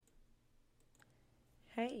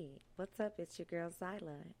Hey, what's up? It's your girl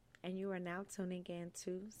Zyla, and you are now tuning in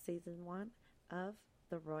to season 1 of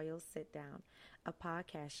The Royal Sit Down, a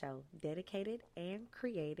podcast show dedicated and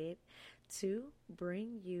created to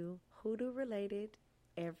bring you hoodoo related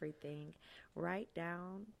everything, right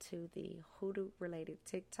down to the hoodoo related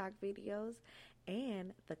TikTok videos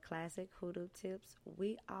and the classic hoodoo tips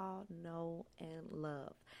we all know and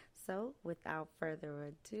love. So, without further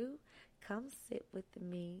ado, come sit with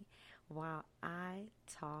me while I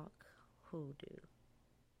talk hoodoo.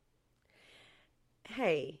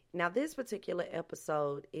 Hey, now this particular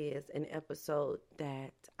episode is an episode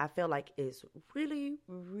that I feel like is really,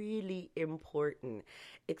 really important,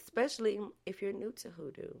 especially if you're new to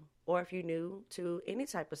hoodoo or if you're new to any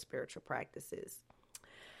type of spiritual practices.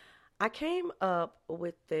 I came up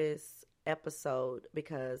with this episode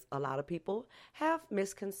because a lot of people have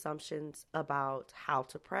misconceptions about how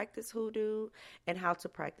to practice hoodoo and how to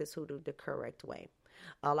practice hoodoo the correct way.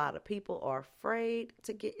 A lot of people are afraid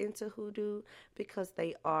to get into hoodoo because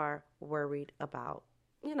they are worried about,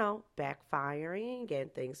 backfiring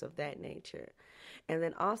and things of that nature. And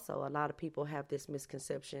then also, a lot of people have this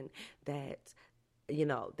misconception that,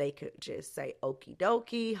 they could just say okie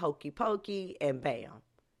dokie, hokey pokey, and bam.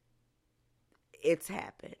 It's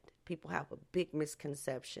happened. People have a big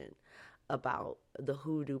misconception about the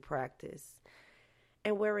hoodoo practice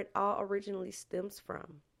and where it all originally stems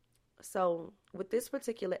from. So, with this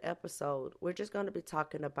particular episode, we're just going to be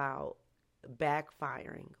talking about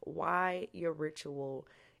backfiring, why your ritual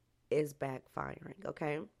is backfiring,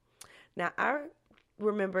 okay? Now, I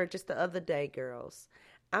remember just the other day, girls,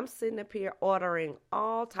 I'm sitting up here ordering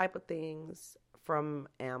all type of things from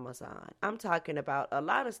Amazon. I'm talking about a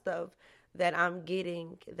lot of stuff that I'm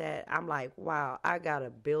getting that I'm like, wow, I gotta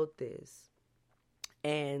build this.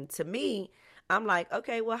 And to me, I'm like,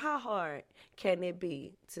 okay, well, how hard can it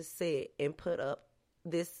be to sit and put up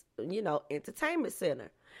this, entertainment center?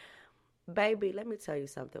 Baby, let me tell you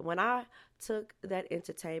something. When I took that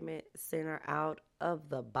entertainment center out of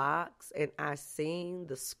the box and I seen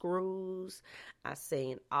the screws, I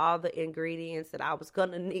seen all the ingredients that I was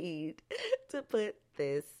going to need to put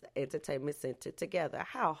this entertainment center together.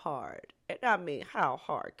 How hard? And I mean, how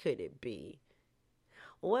hard could it be?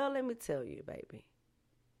 Well, let me tell you, baby.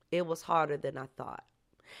 It was harder than I thought.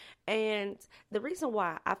 And the reason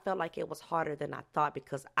why I felt like it was harder than I thought,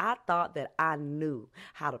 because I thought that I knew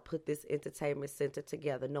how to put this entertainment center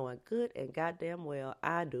together, knowing good and goddamn well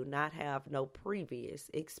I do not have no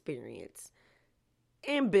previous experience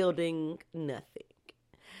in building nothing.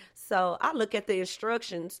 So I look at the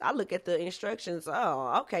instructions.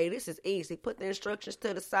 Oh, okay, this is easy. Put the instructions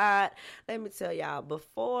to the side. Let me tell y'all,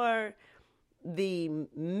 before the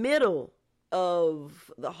middle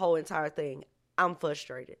of the whole entire thing, I'm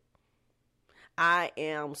frustrated. I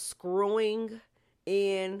am screwing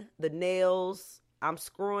in the nails. I'm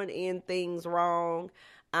screwing in things wrong.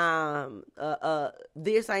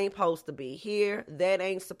 This ain't supposed to be here. That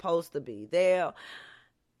ain't supposed to be there.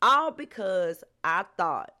 All because I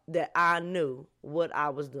thought that I knew what I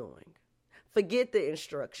was doing. Forget the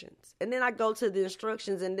instructions. And then I go to the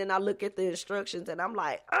instructions and then I look at the instructions and I'm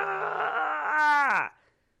like,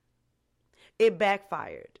 It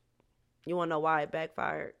backfired. You want to know why it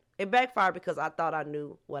backfired? It backfired because I thought I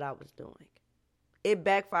knew what I was doing. It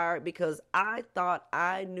backfired because I thought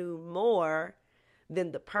I knew more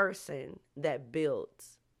than the person that built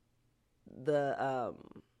the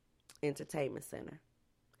entertainment center.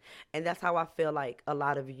 And that's how I feel like a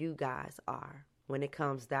lot of you guys are when it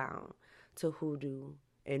comes down to hoodoo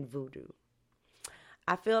and voodoo.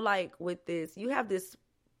 I feel like with this, you have this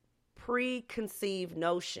preconceived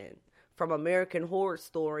notion from American Horror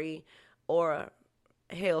Story or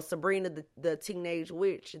hell, Sabrina the Teenage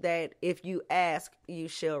Witch, that if you ask, you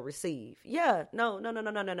shall receive. Yeah, no.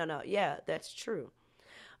 Yeah, that's true.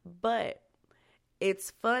 But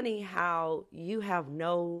it's funny how you have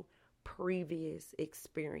no previous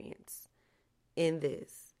experience in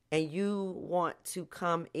this. And you want to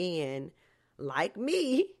come in like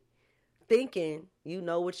me thinking you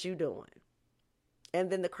know what you're doing.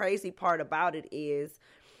 And then the crazy part about it is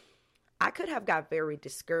I could have got very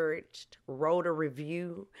discouraged, wrote a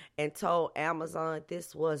review, and told Amazon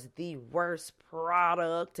this was the worst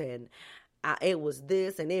product and it was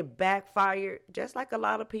this and it backfired, just like a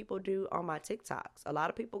lot of people do on my TikToks. A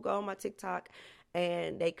lot of people go on my TikTok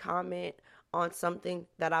and they comment on something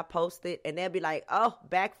that I posted and they'll be like, oh,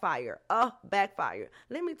 backfire.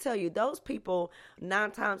 Let me tell you, those people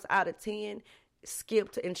 9 times out of 10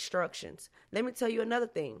 skipped instructions. Let me tell you another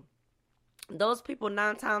thing. Those people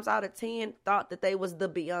 9 times out of 10 thought that they was the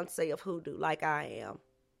Beyonce of hoodoo like I am.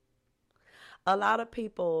 A lot of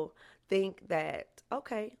people think that,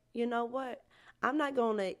 okay, you know what? I'm not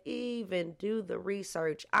going to even do the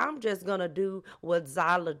research. I'm just going to do what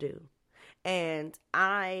Zyla do. And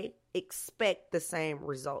I expect the same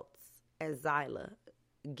results as Zyla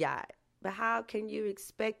got. But how can you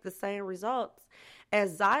expect the same results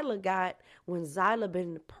as Zyla got when Zyla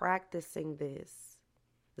been practicing this?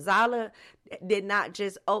 Zyla did not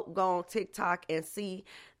just go on TikTok and see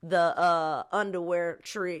the underwear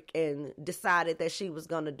trick and decided that she was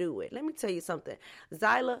going to do it. Let me tell you something.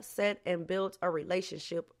 Zyla set and built a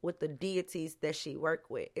relationship with the deities that she worked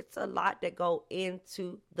with. It's a lot that go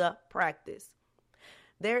into the practice.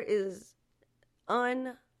 There is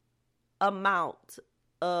amount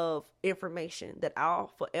of information that I'll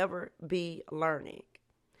forever be learning.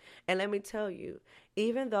 And let me tell you,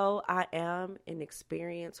 even though I am an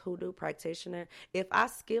experienced hoodoo practitioner, if I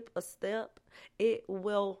skip a step, it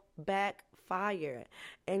will backfire.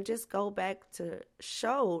 And just go back to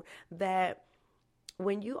show that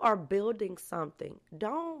when you are building something,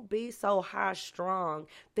 don't be so high strung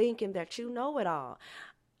thinking that you know it all.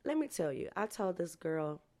 Let me tell you, I told this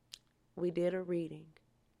girl, we did a reading,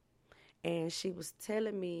 and she was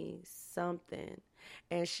telling me something,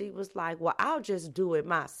 and she was like, well, I'll just do it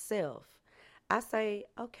myself. I say,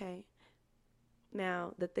 okay.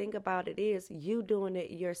 Now, the thing about it is, you doing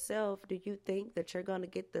it yourself, do you think that you're going to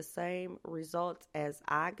get the same results as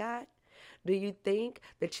I got? Do you think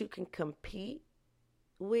that you can compete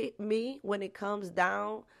with me when it comes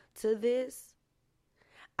down to this?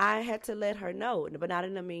 I had to let her know, but not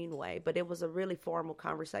in a mean way, but it was a really formal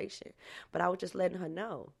conversation. But I was just letting her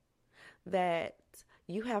know that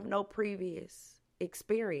you have no previous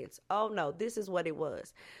experience. Oh no, this is what it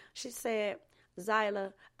was. She said,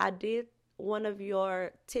 Zyla, I did one of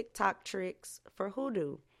your TikTok tricks for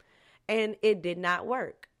hoodoo and it did not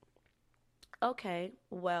work. Okay,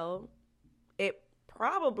 well, it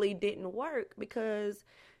probably didn't work because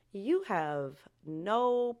you have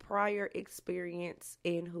no prior experience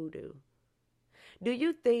in hoodoo. Do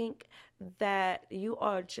you think that you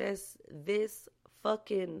are just this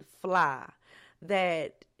fucking fly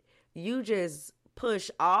that you just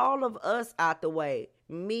push all of us out the way,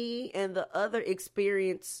 me and the other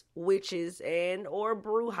experienced witches and or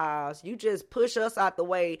brujas, you just push us out the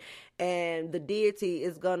way and the deity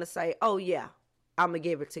is gonna say, oh yeah, I'm gonna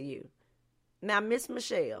give it to you. Now, Miss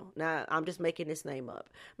Michelle, now I'm just making this name up.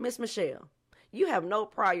 Miss Michelle, you have no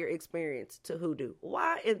prior experience to hoodoo.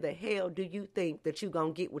 Why in the hell do you think that you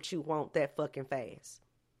gonna get what you want that fucking fast?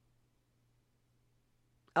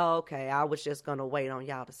 Okay, I was just gonna wait on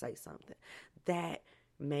y'all to say something. That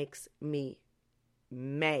makes me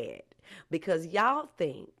mad because y'all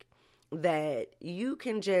think that you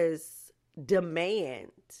can just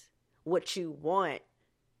demand what you want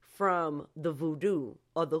from the voodoo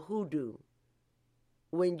or the hoodoo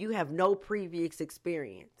when you have no previous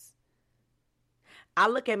experience. I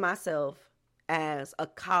look at myself as a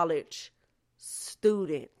college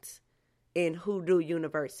student in Hoodoo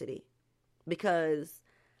University because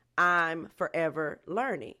I'm forever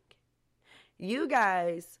learning. You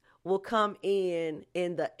guys will come in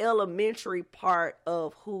the elementary part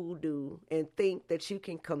of hoodoo and think that you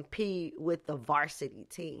can compete with the varsity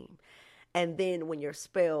team. And then when your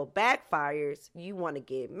spell backfires, you want to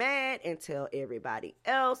get mad and tell everybody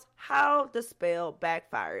else how the spell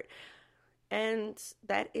backfired. And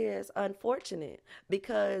that is unfortunate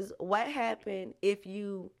because what happened if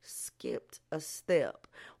you skipped a step?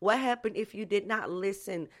 What happened if you did not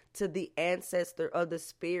listen to the ancestor or the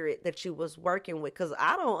spirit that you was working with? Because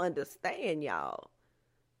I don't understand, y'all.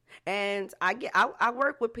 And I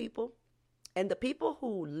work with people, and the people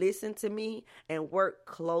who listen to me and work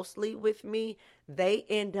closely with me, they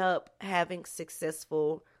end up having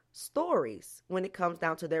successful stories when it comes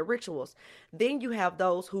down to their rituals. Then you have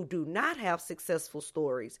those who do not have successful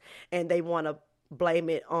stories and they want to blame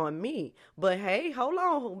it on me. But hey, hold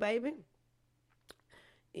on, baby.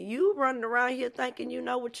 You running around here thinking you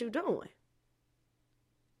know what you're doing.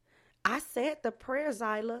 I said the prayer,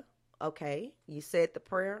 Zyla. Okay, you said the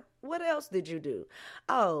prayer. What else did you do?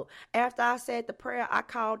 Oh, after I said the prayer, I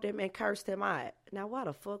called him and cursed him out. Now, why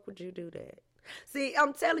the fuck would you do that? See,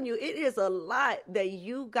 I'm telling you, it is a lot that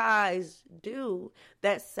you guys do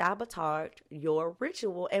that sabotage your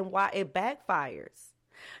ritual and why it backfires.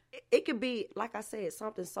 It could be, like I said,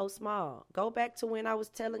 something so small. Go back to when I was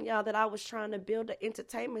telling y'all that I was trying to build an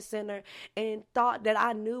entertainment center and thought that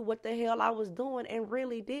I knew what the hell I was doing and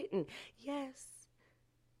really didn't. Yes,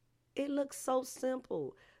 it looks so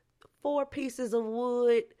simple. 4 pieces of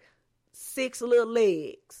wood, 6 little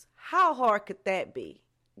legs. How hard could that be?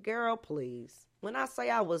 Girl, please. When I say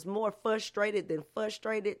I was more frustrated than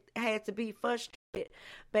frustrated, had to be frustrated.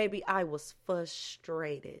 Baby, I was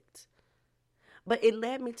frustrated. But it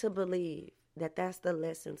led me to believe that that's the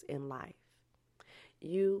lessons in life.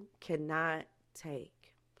 You cannot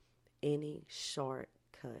take any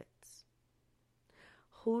shortcuts.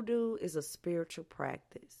 Hoodoo is a spiritual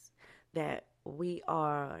practice that we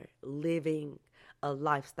are living a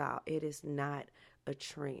lifestyle. It is not a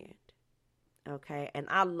trend. Okay. And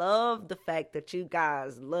I love the fact that you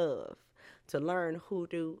guys love to learn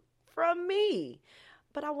hoodoo from me.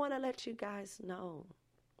 But I want to let you guys know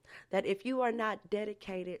that if you are not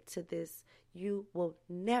dedicated to this, you will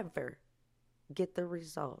never get the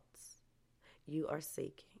results you are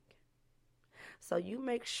seeking. So you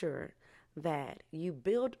make sure that you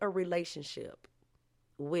build a relationship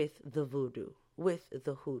with the voodoo, with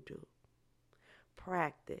the hoodoo.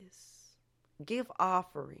 Practice. Give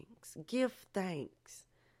offerings. Give thanks.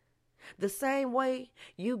 The same way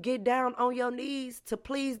you get down on your knees to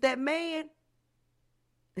please that man,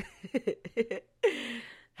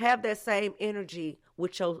 have that same energy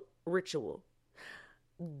with your ritual.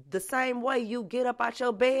 The same way you get up out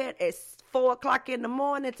your bed at 4 o'clock in the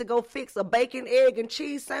morning to go fix a bacon, egg, and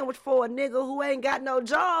cheese sandwich for a nigga who ain't got no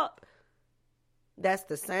job. That's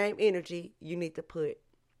the same energy you need to put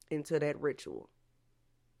into that ritual.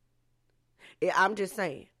 I'm just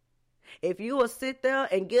saying. If you will sit there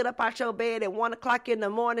and get up out your bed at 1 o'clock in the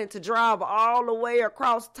morning to drive all the way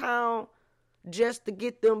across town just to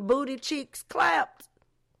get them booty cheeks clapped,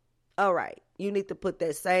 all right, you need to put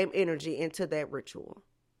that same energy into that ritual.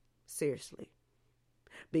 Seriously.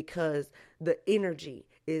 Because the energy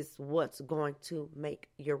is what's going to make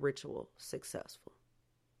your ritual successful.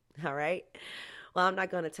 All right? Well, I'm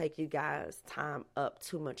not going to take you guys' time up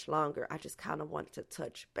too much longer. I just kind of wanted to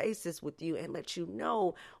touch bases with you and let you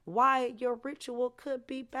know why your ritual could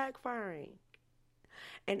be backfiring.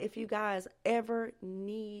 And if you guys ever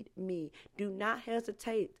need me, do not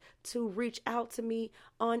hesitate to reach out to me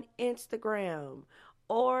on Instagram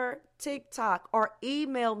or TikTok or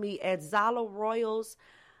email me at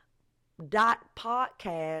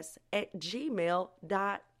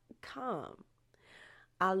zalaroyals.podcast@gmail.com.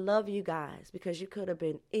 I love you guys because you could have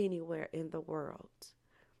been anywhere in the world,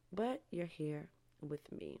 but you're here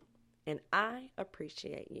with me and I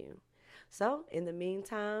appreciate you. So in the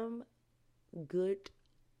meantime, good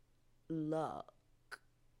luck.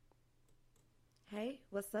 Hey,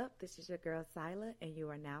 what's up? This is your girl Zyla, and you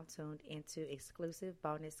are now tuned into exclusive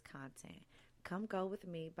bonus content. Come go with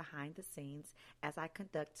me behind the scenes as I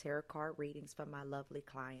conduct tarot card readings for my lovely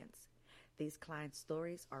clients. These client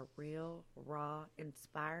stories are real, raw,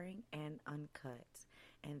 inspiring, and uncut,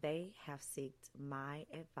 and they have sought my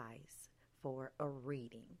advice for a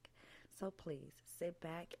reading. So please sit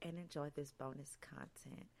back and enjoy this bonus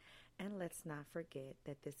content. And let's not forget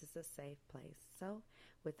that this is a safe place. So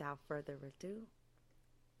without further ado,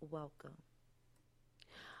 welcome.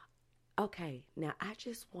 Okay, now I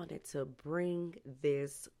just wanted to bring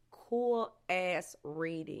this cool ass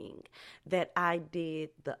reading that I did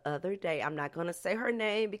the other day. I'm not going to say her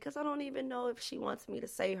name because I don't even know if she wants me to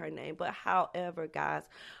say her name. But however, guys,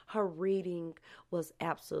 her reading was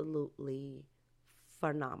absolutely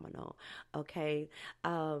phenomenal. Okay.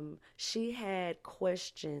 She had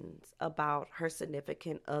questions about her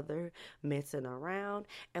significant other messing around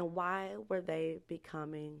and why were they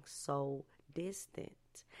becoming so distant.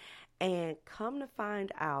 And come to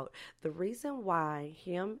find out, the reason why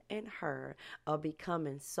him and her are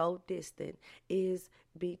becoming so distant is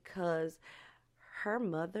because her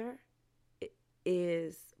mother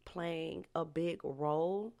is playing a big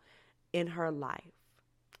role in her life.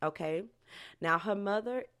 Okay? Now, her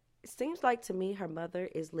mother, it seems like to me, her mother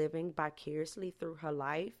is living vicariously through her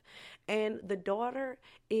life. And the daughter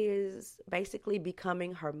is basically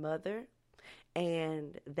becoming her mother.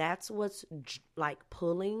 And that's what's like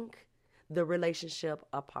pulling the relationship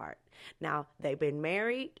apart. Now, they've been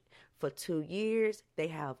married for 2 years. They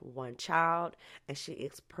have one child, and she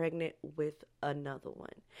is pregnant with another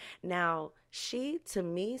one. Now, she, to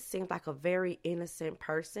me, seems like a very innocent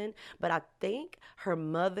person, but I think her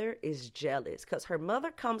mother is jealous because her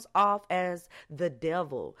mother comes off as the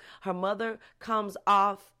devil. Her mother comes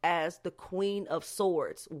off as the Queen of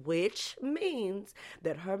Swords, which means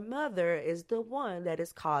that her mother is the one that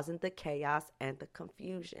is causing the chaos and the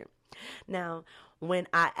confusion. Now, when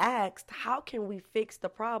I asked, how can we fix the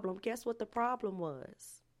problem? Guess what the problem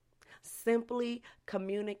was? Simply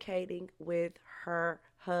communicating with her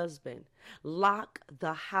husband. Lock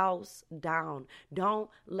the house down. Don't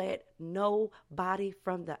let nobody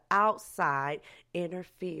from the outside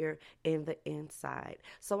interfere in the inside.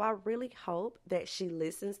 So I really hope that she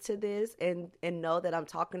listens to this and know that I'm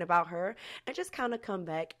talking about her and just kind of come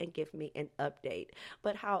back and give me an update.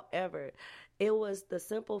 But however, it was the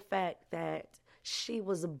simple fact that she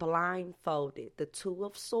was blindfolded. The Two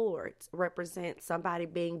of Swords represents somebody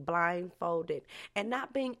being blindfolded and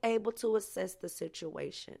not being able to assess the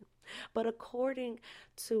situation. But according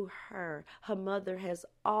to her, her mother has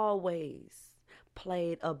always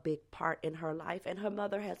played a big part in her life, and her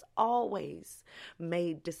mother has always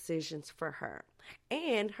made decisions for her.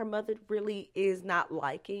 And her mother really is not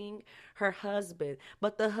liking her husband,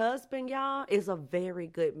 but the husband, y'all, is a very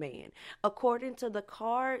good man. According to the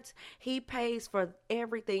cards, he pays for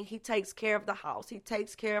everything. He takes care of the house. He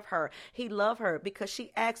takes care of her. He loves her because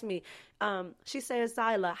she asked me, she says,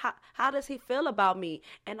 Zyla, how does he feel about me?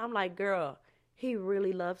 And I'm like, girl, he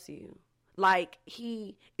really loves you. Like,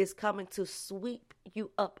 he is coming to sweep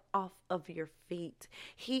you up off of your feet.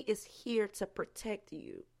 He is here to protect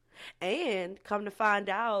you. And come to find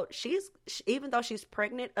out, even though she's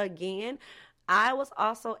pregnant again, I was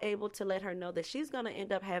also able to let her know that she's going to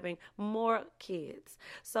end up having more kids.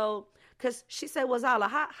 So, because she said, well, Zala,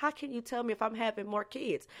 how can you tell me if I'm having more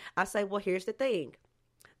kids? I say, well, here's the thing.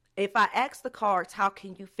 If I ask the cards, how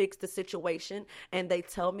can you fix the situation? And they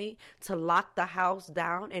tell me to lock the house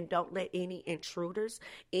down and don't let any intruders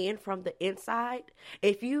in from the inside.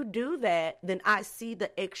 If you do that, then I see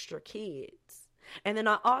the extra kids. And then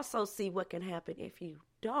I also see what can happen if you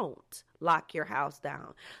don't lock your house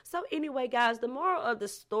down. So anyway, guys, the moral of the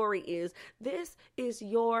story is this is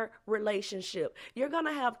your relationship. You're going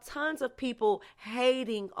to have tons of people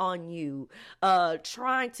hating on you,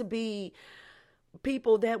 trying to be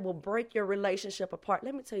people that will break your relationship apart.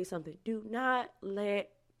 Let me tell you something. Do not let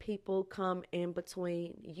people come in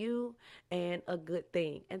between you and a good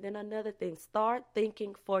thing. And then another thing, start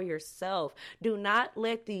thinking for yourself. Do not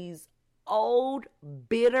let these old,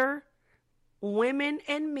 bitter women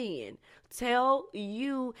and men tell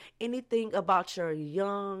you anything about your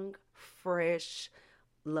young, fresh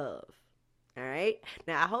love. All right.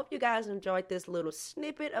 Now, I hope you guys enjoyed this little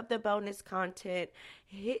snippet of the bonus content.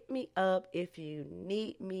 Hit me up if you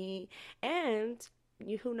need me. And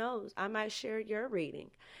who knows, I might share your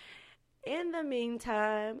reading. In the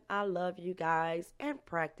meantime, I love you guys and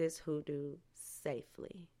practice hoodoo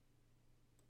safely.